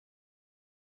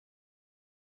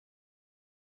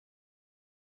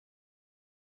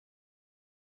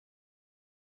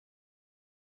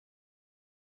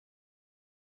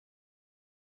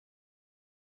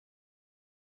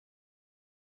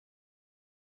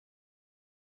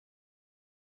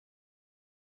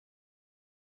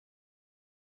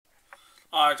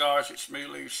Hi guys, it's me,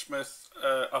 Lee Smith.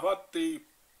 I've had the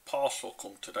parcel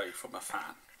come today from a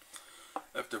fan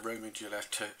of the Romeo and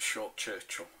Julieta short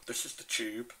Churchill. This is the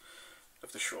tube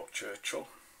of the short Churchill,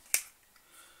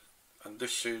 and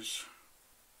this is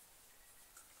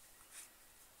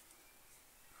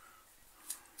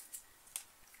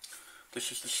the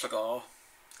cigar.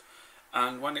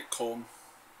 And when it come,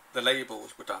 the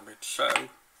labels were damaged. So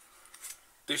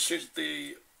this is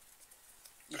the.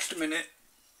 Just a minute.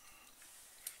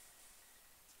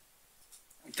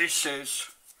 This is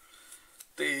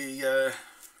the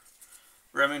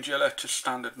Romeo and Julieta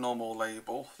standard normal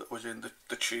label that was in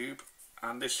the tube,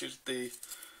 and this is the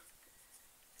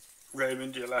Romeo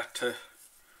and Julieta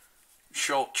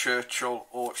short Churchill,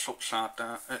 or it's upside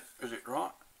down. Is it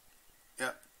right?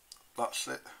 Yeah, that's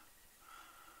it.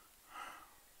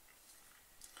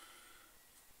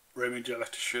 Romeo and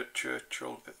Julieta short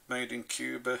Churchill, made in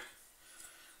Cuba.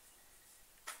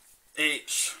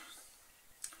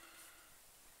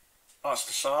 That's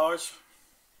the size.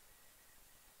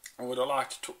 I would have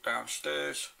liked to tuck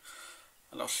downstairs,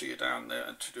 and I'll see you down there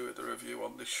and to do the review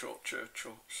on this short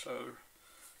Churchill. So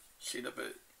see you in a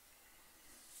bit.